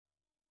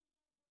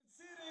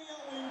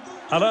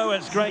Hello,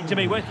 it's great to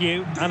be with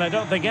you, and I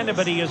don't think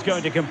anybody is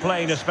going to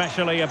complain,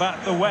 especially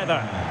about the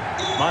weather.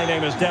 My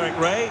name is Derek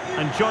Ray,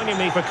 and joining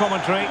me for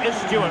commentary is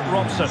Stuart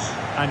Robson,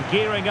 and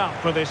gearing up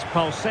for this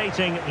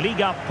pulsating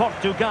Liga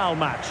Portugal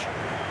match.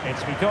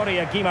 It's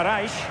Vitória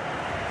Guimaraes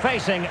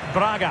facing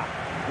Braga.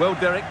 Well,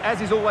 Derek,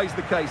 as is always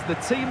the case, the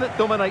team that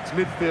dominates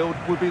midfield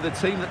will be the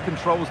team that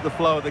controls the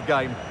flow of the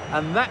game,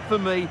 and that, for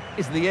me,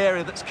 is the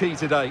area that's key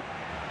today.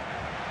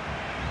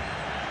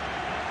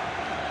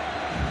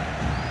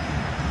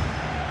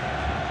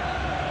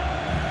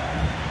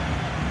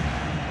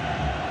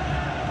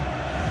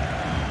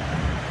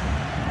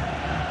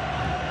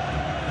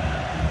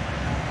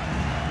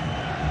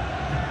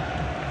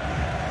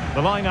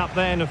 The lineup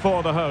then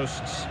for the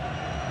hosts.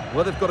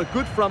 Well, they've got a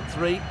good front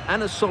three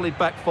and a solid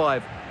back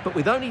five, but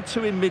with only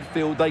two in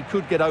midfield, they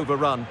could get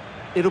overrun.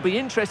 It'll be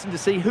interesting to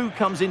see who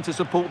comes in to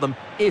support them,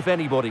 if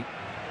anybody.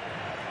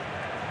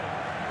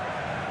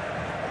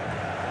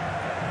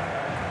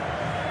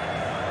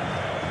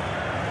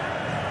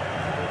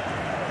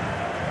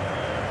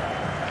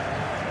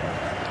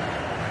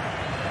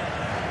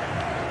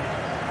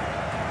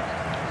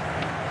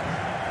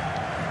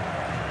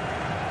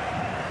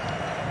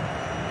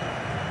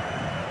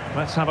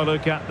 Let's have a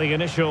look at the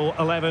initial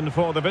 11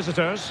 for the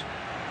visitors.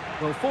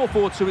 Well,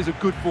 4-4-2 is a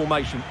good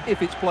formation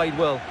if it's played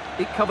well.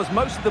 It covers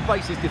most of the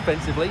bases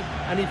defensively,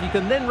 and if you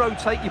can then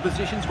rotate your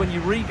positions when you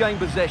regain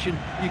possession,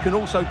 you can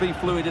also be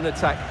fluid in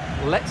attack.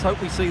 Let's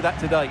hope we see that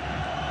today.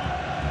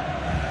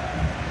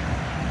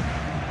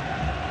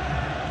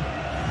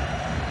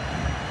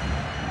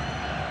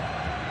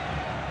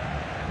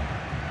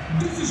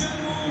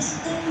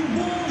 Desejamos bom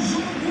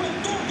jogo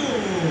a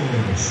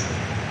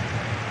todos!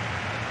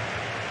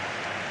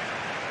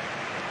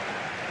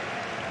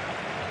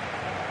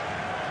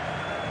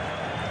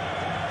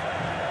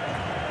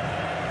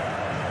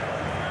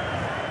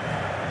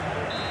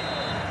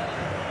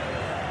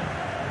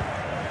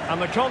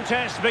 And the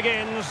contest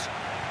begins.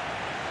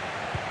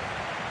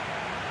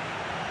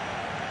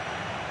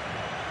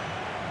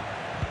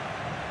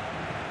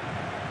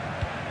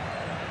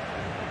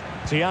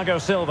 Thiago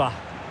Silva.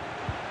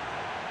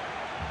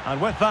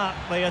 And with that,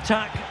 the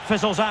attack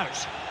fizzles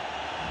out.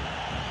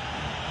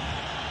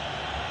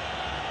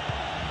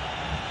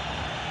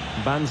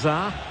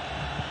 Banza.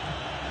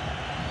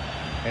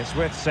 It's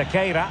with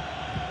Sequeira.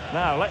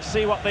 Now, let's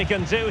see what they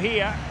can do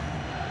here.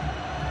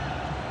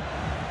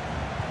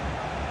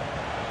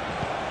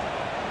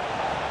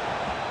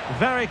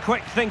 Very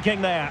quick thinking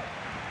there.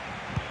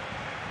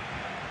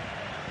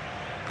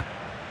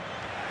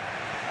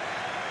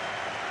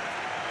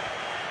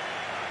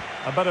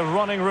 A bit of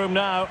running room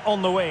now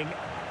on the wing.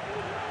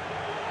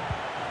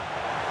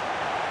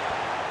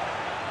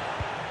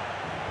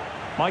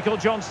 Michael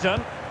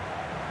Johnston.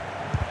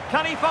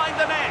 Can he find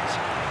the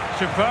net?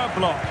 Superb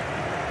block.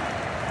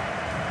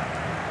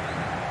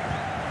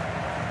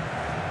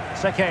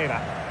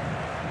 Sequeira.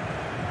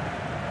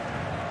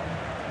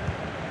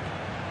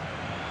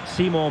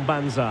 Simon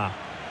Banza.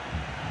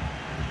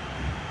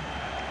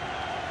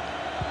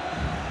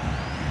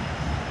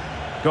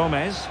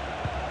 Gomez.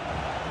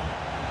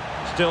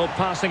 Still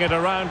passing it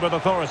around with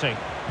authority.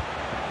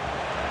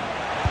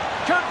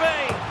 Could be!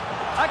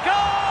 A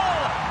goal!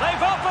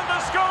 They've opened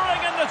the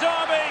scoring in the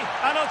derby,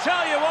 and I'll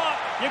tell you what,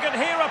 you can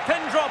hear a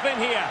pin drop in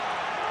here.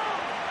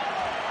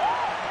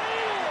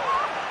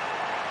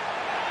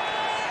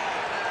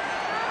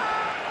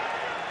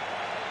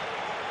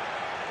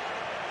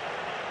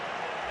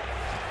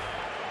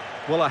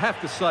 Well, I have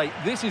to say,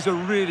 this is a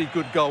really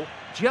good goal.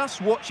 Just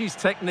watch his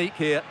technique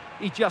here.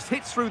 He just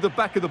hits through the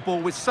back of the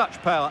ball with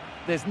such power.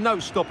 There's no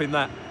stopping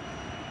that.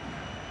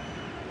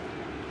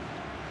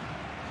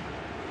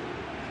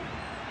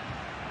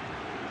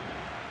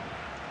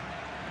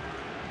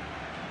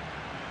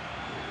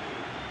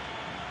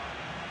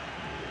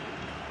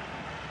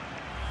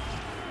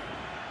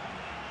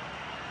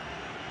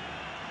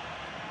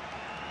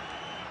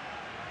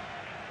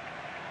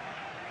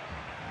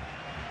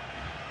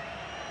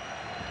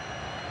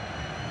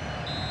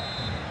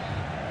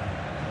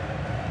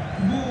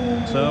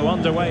 So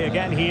underway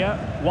again here,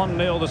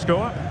 1-0 the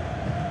score.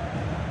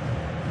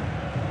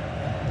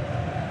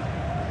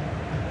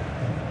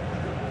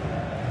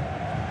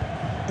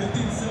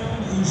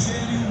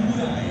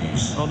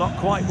 Well, not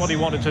quite what he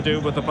wanted to do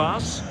with the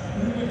pass.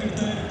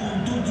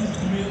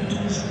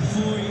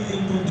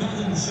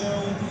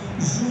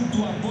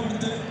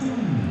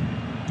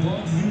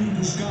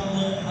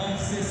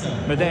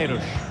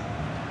 Medeiros.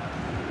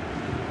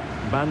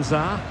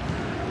 Banza.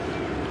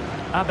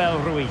 Abel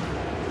Ruiz.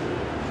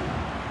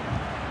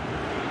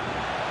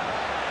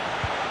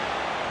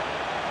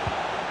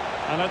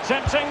 And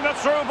attempting the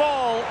through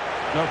ball.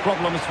 No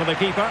problems for the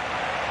keeper.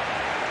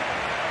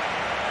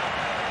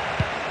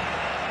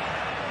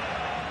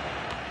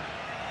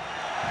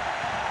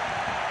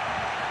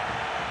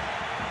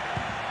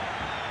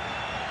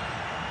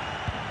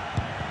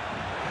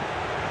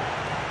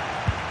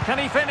 Can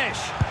he finish?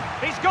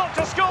 He's got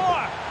to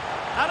score!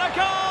 And a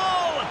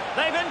goal!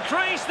 They've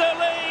increased their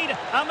lead,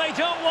 and they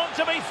don't want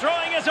to be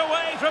throwing it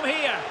away from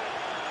here.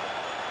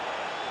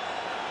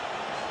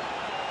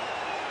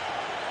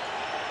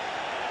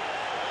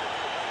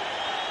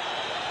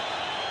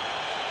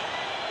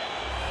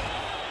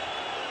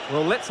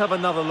 Well, let's have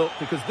another look,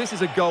 because this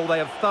is a goal they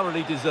have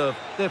thoroughly deserved.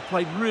 They've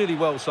played really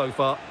well so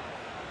far.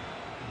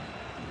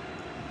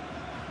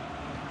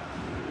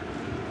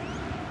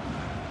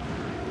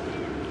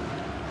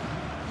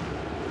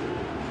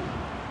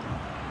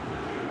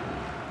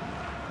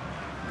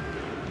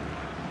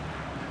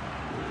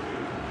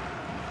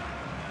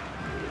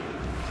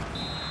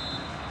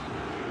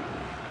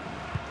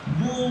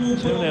 Bolo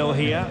 2-0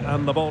 here,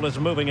 and the ball is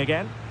moving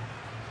again.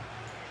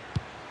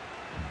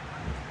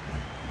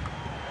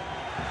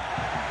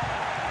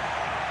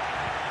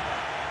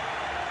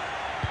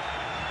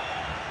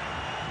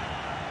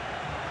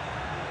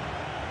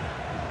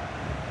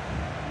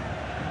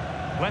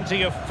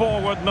 Plenty of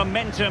forward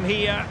momentum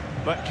here,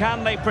 but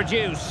can they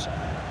produce?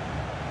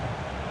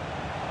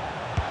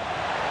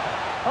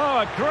 Oh,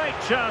 a great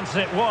chance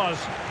it was.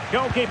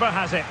 Goalkeeper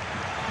has it.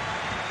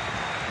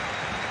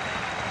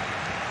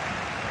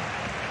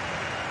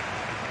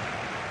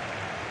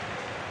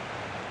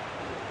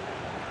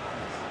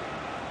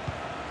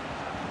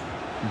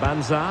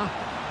 Banza.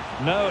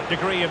 No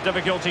degree of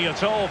difficulty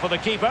at all for the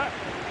keeper.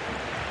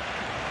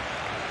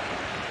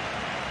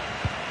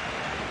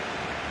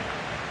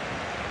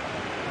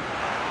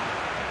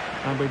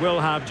 And we will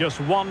have just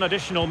one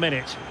additional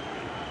minute.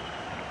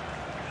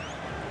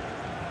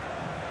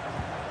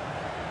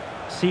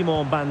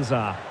 Simon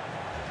Banza.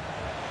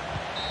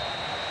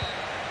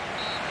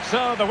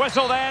 So the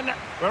whistle then.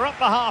 We're up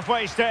the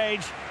halfway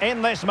stage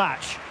in this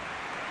match.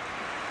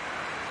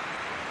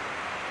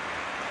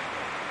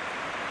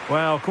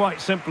 Well, quite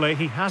simply,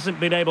 he hasn't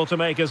been able to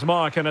make his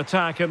mark and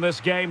attack in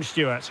this game,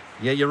 Stuart.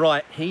 Yeah, you're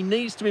right. He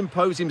needs to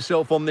impose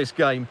himself on this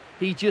game.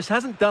 He just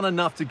hasn't done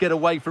enough to get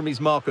away from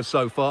his marker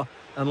so far.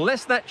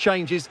 Unless that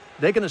changes,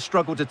 they're going to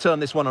struggle to turn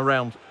this one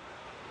around.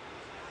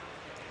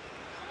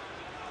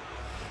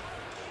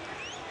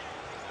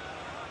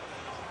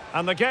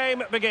 And the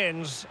game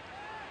begins.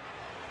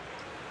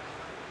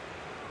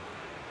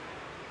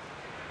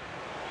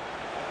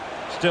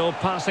 Still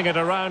passing it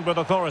around with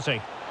authority.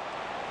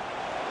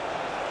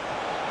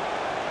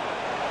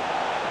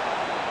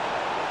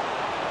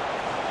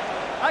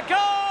 A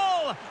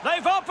goal!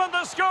 They've opened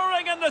the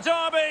scoring in the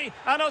derby,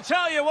 and I'll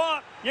tell you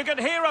what, you can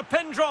hear a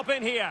pin drop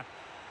in here.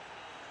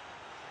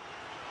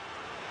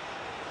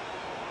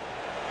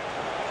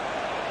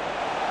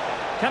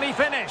 Can he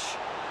finish?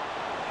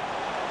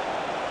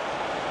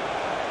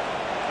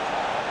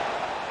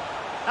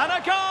 And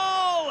a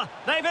goal!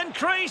 They've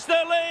increased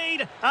their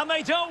lead, and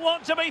they don't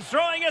want to be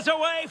throwing it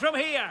away from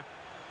here.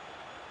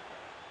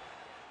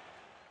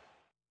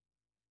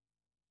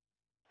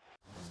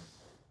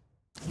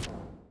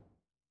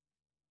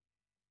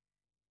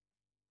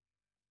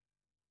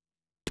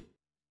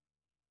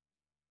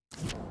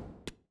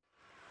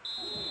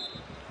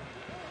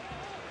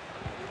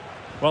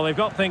 Well, they've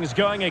got things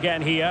going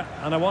again here,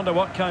 and I wonder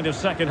what kind of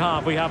second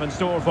half we have in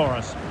store for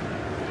us.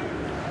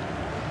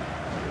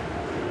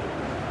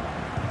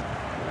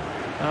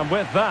 And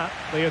with that,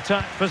 the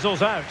attack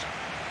fizzles out.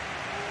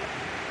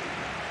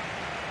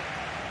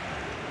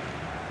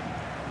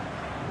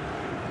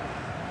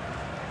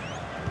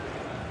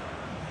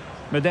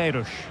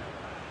 Medeiros.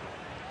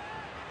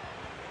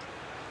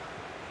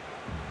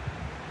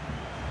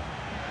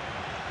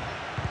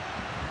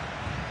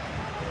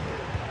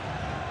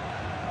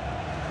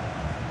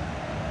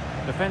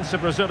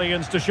 Defensive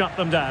Brazilians to shut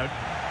them down.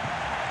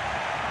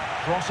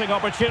 Crossing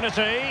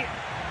opportunity.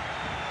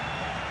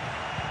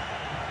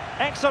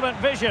 Excellent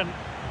vision.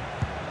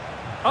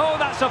 Oh,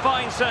 that's a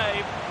fine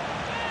save.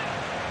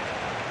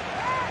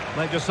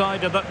 They've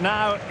decided that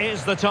now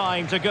is the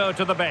time to go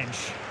to the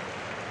bench.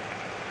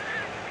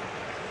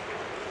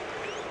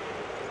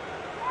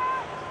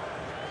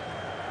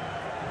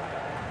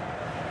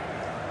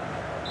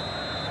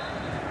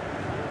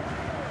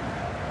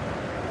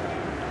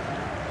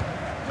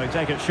 They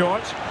take it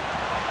short.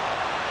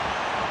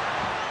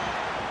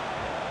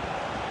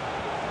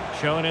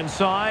 Shown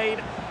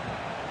inside.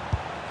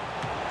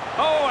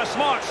 Oh, a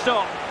smart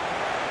stop.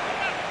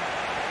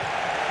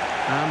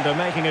 And they're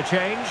making a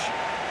change.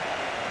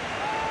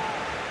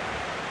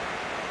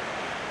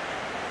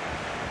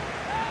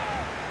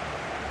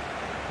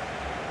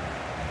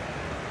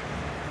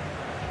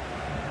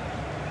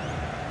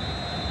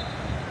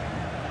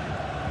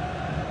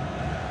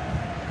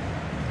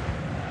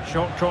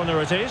 Short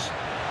corner it is.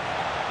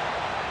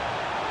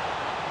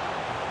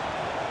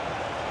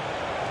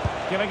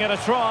 Giving it a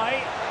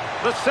try.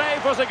 The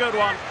save was a good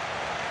one.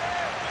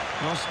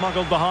 Well,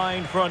 smuggled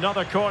behind for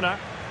another corner.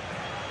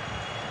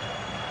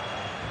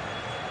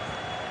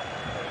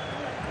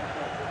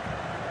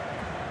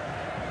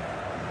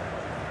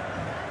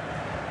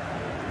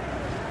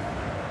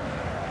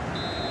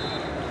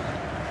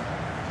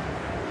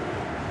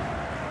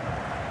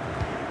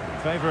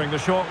 Favouring the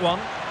short one.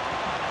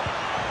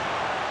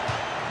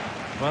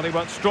 Well, he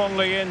went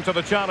strongly into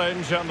the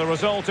challenge, and the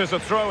result is a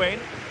throw-in.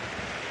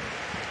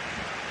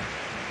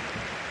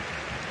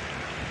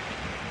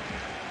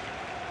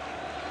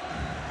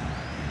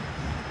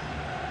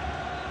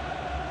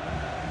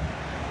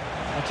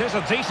 It is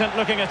a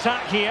decent-looking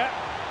attack here.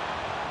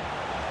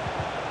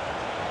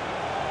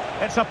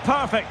 It's a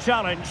perfect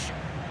challenge.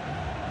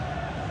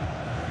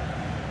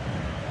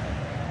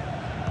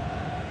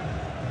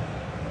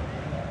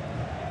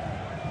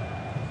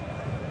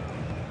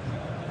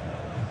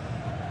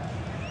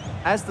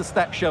 As the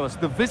stats show us,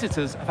 the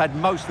visitors have had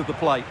most of the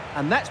play,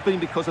 and that's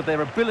been because of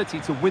their ability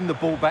to win the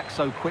ball back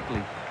so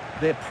quickly.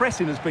 Their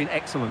pressing has been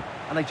excellent,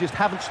 and they just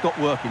haven't stopped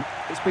working.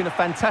 It's been a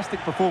fantastic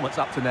performance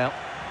up to now.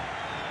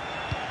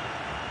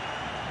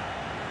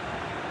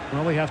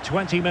 Well, we have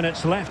 20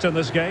 minutes left in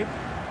this game.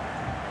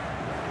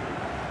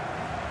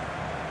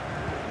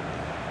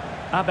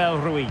 Abel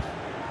Ruiz.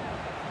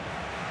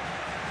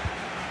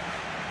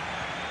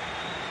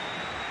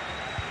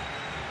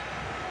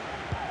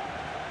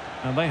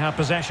 And they have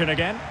possession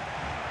again.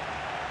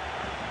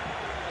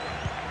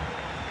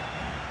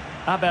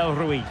 Abel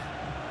Ruiz.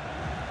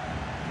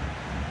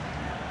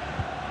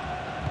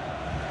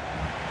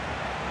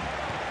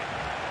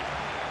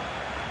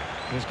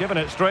 He's given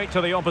it straight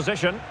to the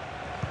opposition.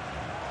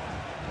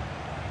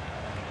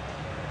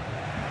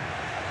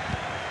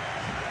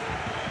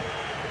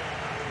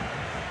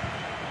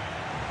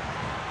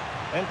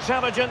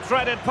 Intelligent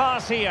threaded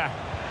pass here.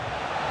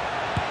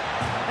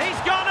 He's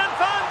gone and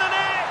found the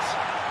net!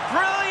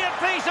 Brilliant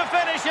piece of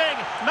finishing!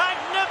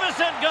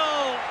 Magnificent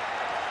goal!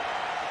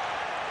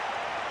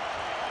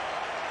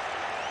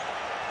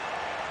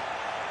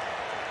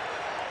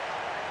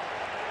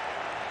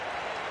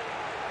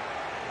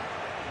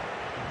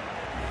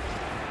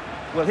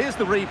 Well, here's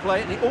the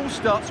replay, and it all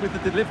starts with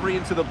the delivery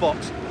into the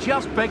box,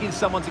 just begging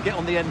someone to get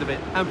on the end of it.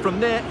 And from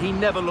there, he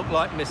never looked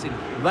like missing.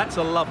 That's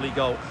a lovely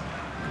goal.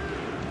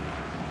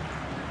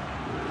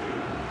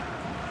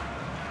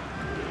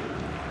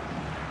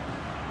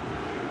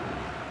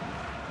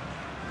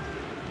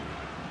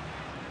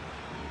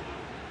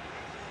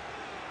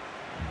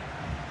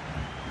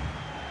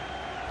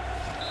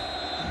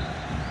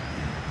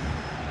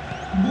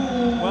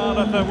 Well,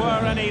 if there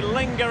were any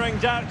lingering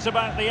doubts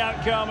about the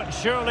outcome,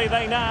 surely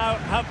they now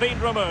have been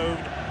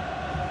removed.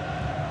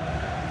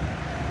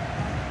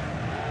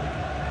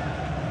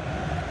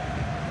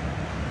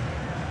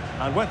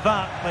 And with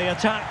that, the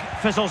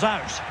attack fizzles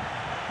out.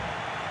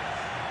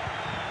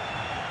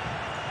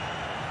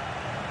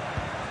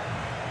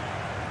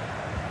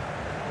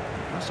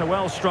 That's a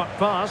well-struck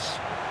pass.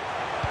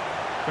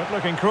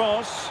 Good-looking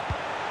cross.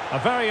 A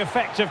very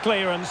effective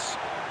clearance.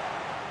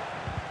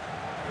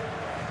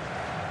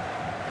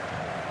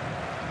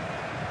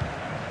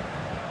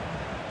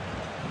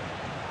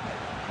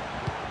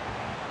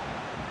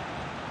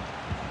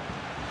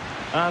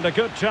 And a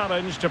good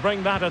challenge to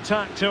bring that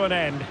attack to an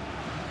end.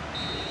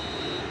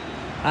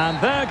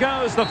 And there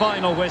goes the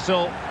final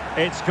whistle.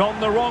 It's gone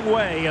the wrong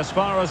way as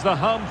far as the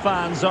home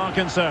fans are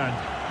concerned.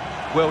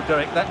 Well,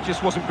 Derek, that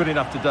just wasn't good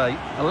enough today.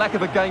 A lack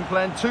of a game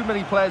plan, too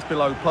many players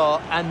below par,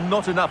 and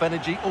not enough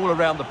energy all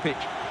around the pitch.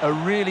 A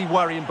really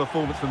worrying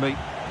performance for me.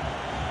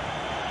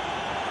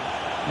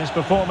 His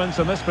performance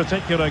in this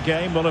particular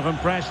game will have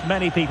impressed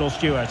many people,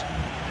 Stuart.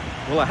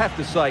 Well, I have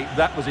to say,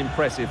 that was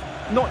impressive.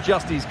 Not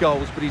just his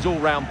goals, but his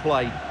all-round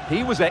play.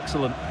 He was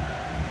excellent.